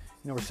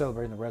 we're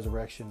celebrating the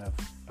resurrection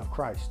of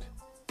Christ.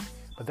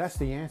 But that's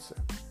the answer.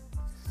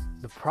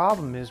 The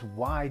problem is,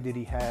 why did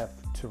he have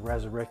to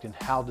resurrect, and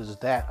how does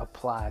that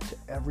apply to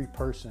every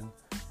person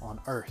on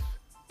earth?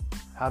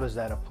 How does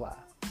that apply?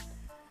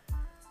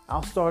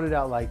 I'll start it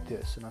out like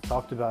this, and I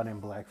talked about it in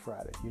Black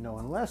Friday.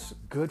 Unless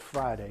Good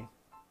Friday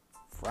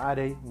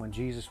when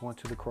Jesus went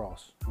to the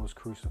cross and was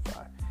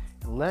crucified,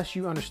 unless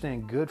you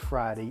understand Good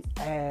Friday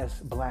as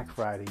Black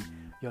Friday,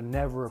 you'll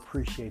never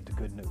appreciate the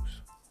good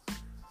news.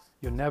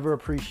 You'll never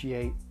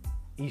appreciate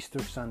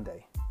Easter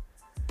Sunday.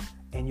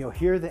 And you'll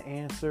hear the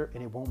answer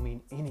and it won't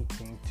mean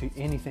anything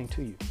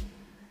to you.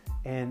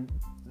 And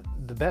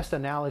the best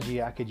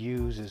analogy I could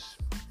use is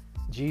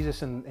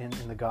Jesus in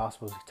the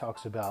Gospels. He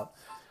talks about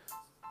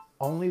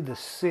only the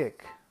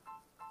sick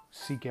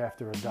seek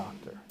after a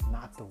doctor,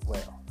 not the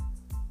well.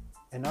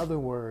 In other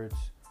words,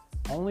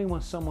 only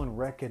when someone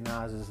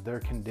recognizes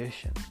their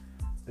condition,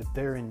 that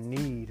they're in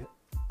need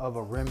of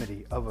a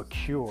remedy, of a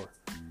cure,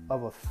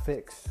 of a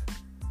fix,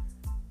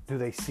 do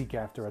they seek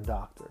after a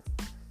doctor.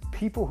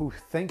 People who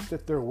think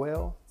that they're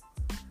well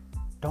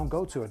don't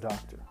go to a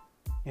doctor.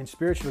 And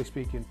spiritually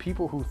speaking,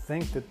 people who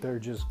think that they're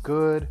just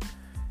good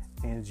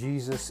and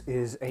Jesus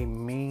is a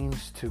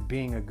means to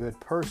being a good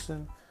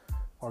person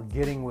or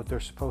getting what they're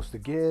supposed to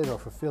get or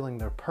fulfilling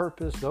their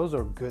purpose, those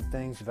are good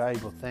things,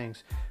 valuable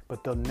things,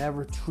 but they'll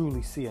never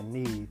truly see a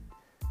need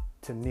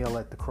to kneel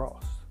at the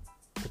cross,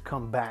 to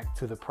come back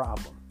to the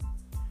problem.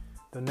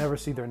 They'll never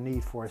see their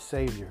need for a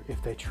Savior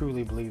if they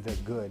truly believe they're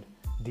good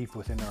deep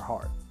within their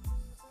heart.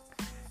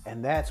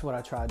 And that's what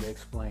I tried to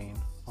explain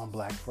on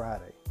Black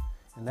Friday.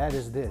 And that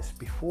is this: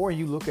 before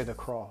you look at the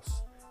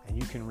cross and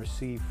you can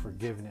receive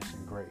forgiveness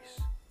and grace,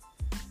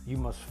 you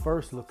must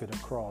first look at the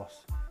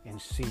cross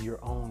and see your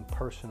own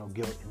personal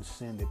guilt and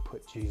sin that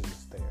put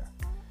Jesus there.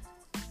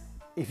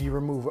 If you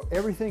remove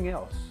everything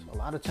else, a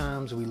lot of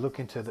times we look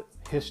into the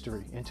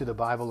history, into the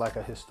Bible like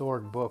a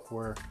historic book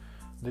where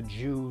the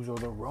Jews or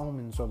the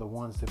Romans are the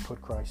ones that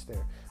put Christ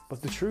there.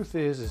 But the truth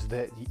is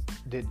that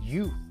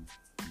you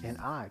and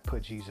I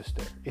put Jesus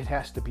there. It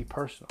has to be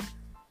personal.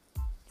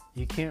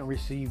 You can't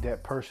receive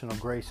that personal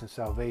grace and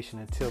salvation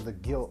until the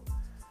guilt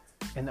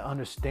and the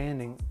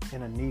understanding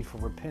and a need for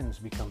repentance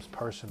becomes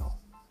personal.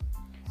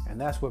 And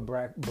that's what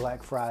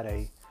Black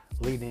Friday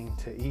leading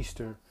to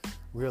Easter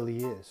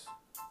really is.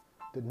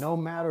 That no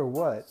matter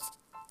what,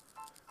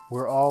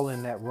 we're all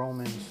in that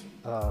Romans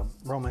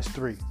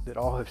 3, that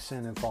all have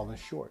sinned and fallen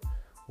short.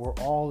 We're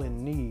all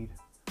in need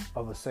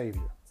of a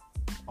Savior,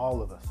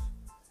 all of us.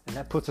 And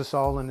that puts us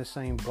all in the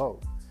same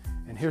boat.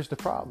 And here's the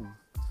problem.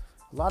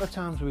 A lot of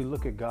times we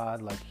look at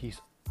God like he's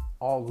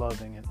all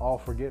loving and all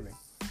forgiving.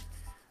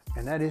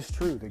 And that is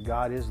true, that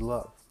God is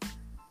love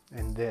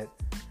and that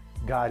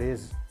God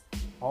is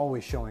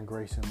always showing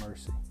grace and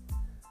mercy.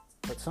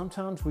 But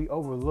sometimes we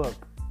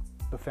overlook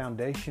the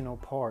foundational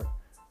part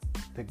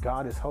that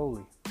God is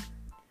holy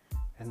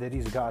and that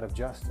he's a God of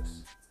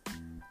justice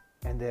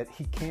and that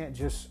he can't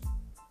just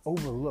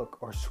overlook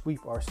or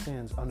sweep our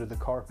sins under the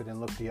carpet and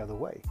look the other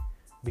way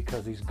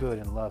because he's good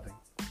and loving.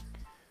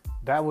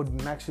 That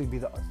would actually be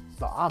the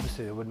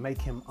opposite. It would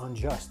make him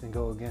unjust and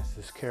go against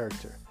his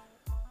character.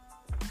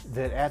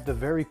 That at the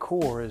very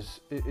core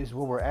is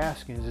what we're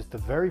asking, is that the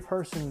very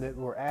person that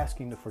we're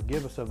asking to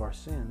forgive us of our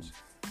sins,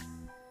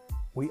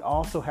 we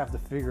also have to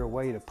figure a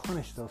way to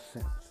punish those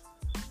sins.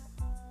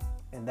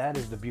 And that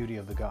is the beauty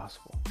of the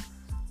gospel.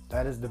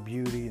 That is the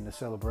beauty and the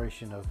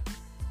celebration of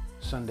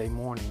Sunday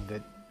morning,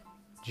 that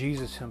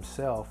Jesus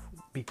himself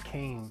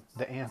became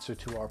the answer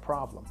to our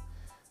problem.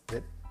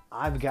 That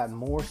I've got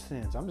more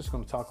sins. I'm just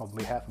going to talk on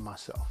behalf of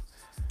myself.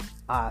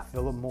 I,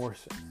 Philip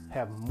Morrison,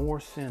 have more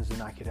sins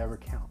than I could ever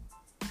count.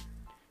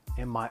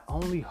 And my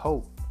only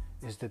hope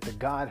is that the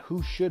God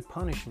who should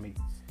punish me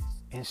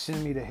and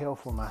send me to hell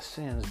for my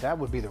sins, that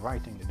would be the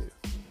right thing to do.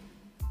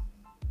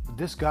 But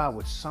this God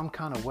would some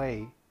kind of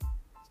way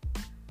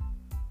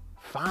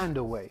find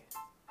a way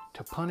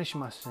to punish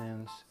my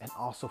sins and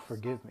also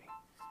forgive me.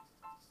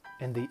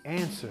 And the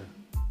answer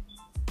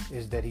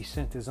is that he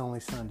sent his only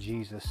son,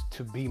 Jesus,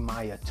 to be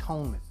my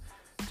atonement,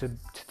 to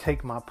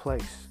take my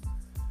place.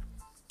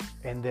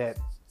 And that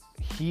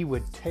he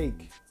would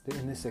take,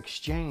 in this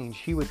exchange,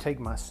 he would take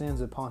my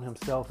sins upon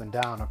himself and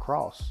die on a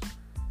cross.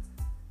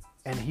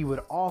 And he would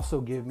also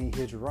give me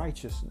his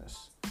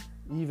righteousness.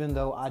 Even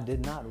though I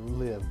did not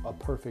live a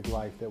perfect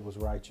life that was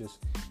righteous,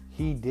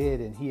 he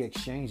did, and he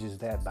exchanges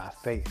that by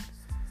faith.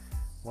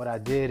 What I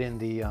did in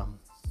the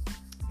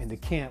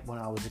camp when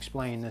I was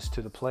explaining this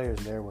to the players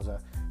there was I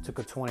took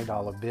a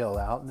 $20 bill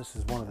out, and this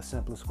is one of the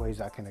simplest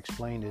ways I can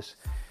explain this.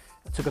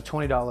 I took a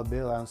 $20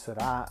 bill out and said,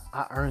 I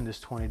earned this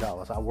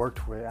 $20. I worked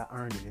for it. I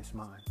earned it. It's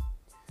mine.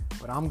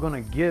 But I'm going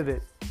to give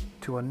it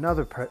to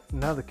another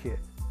kid.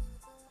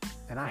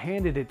 And I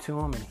handed it to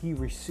him, and he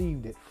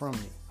received it from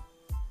me.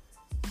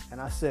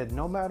 And I said,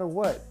 no matter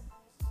what,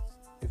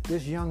 if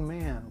this young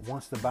man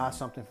wants to buy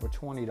something for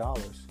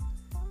 $20,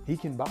 he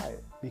can buy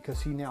it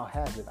because he now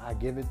has it. I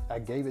gave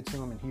it to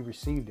him, and he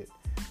received it.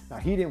 Now,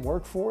 he didn't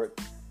work for it.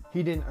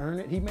 He didn't earn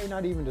it. He may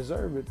not even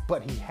deserve it,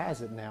 but he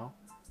has it now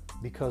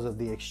because of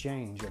the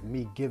exchange of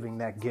me giving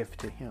that gift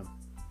to him.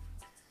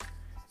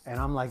 And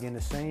I'm like, in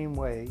the same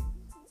way,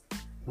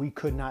 we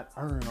could not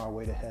earn our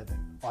way to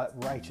heaven,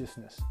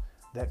 righteousness,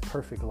 that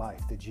perfect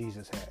life that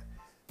Jesus had.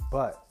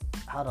 But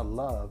out of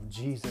love,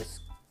 Jesus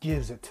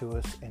gives it to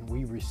us, and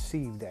we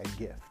receive that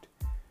gift.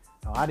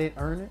 Now, I didn't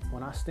earn it.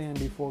 When I stand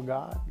before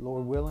God,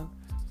 Lord willing,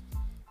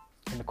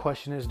 and the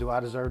question is, do I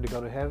deserve to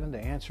go to heaven? The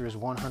answer is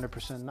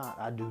 100% not.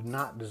 I do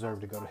not deserve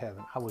to go to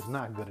heaven. I was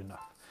not good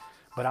enough.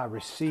 But I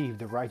received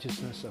the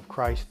righteousness of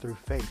Christ through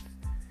faith.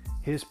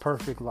 His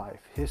perfect life,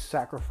 his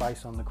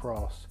sacrifice on the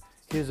cross,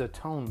 his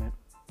atonement,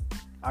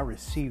 I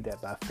received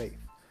that by faith.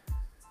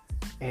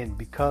 And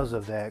because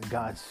of that,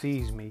 God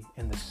sees me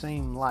in the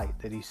same light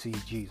that he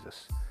sees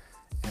Jesus.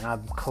 And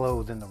I'm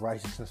clothed in the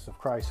righteousness of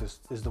Christ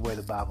is the way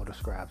the Bible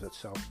describes it.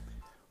 So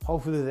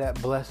hopefully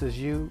that blesses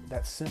you,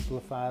 that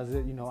simplifies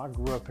it. You know, I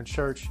grew up in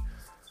church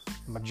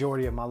the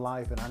majority of my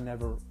life, and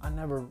I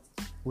never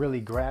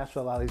really grasped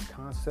a lot of these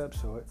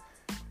concepts. So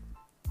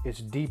it's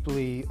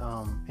deeply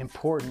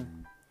important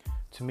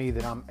to me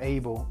that I'm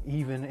able,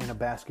 even in a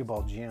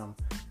basketball gym,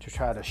 to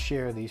try to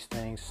share these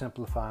things,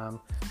 simplify them,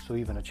 so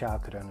even a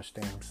child could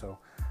understand them. So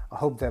I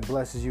hope that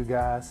blesses you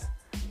guys.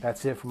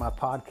 That's it for my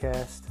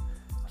podcast.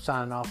 I'm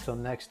signing off till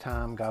next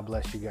time. God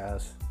bless you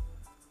guys.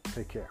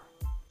 Take care.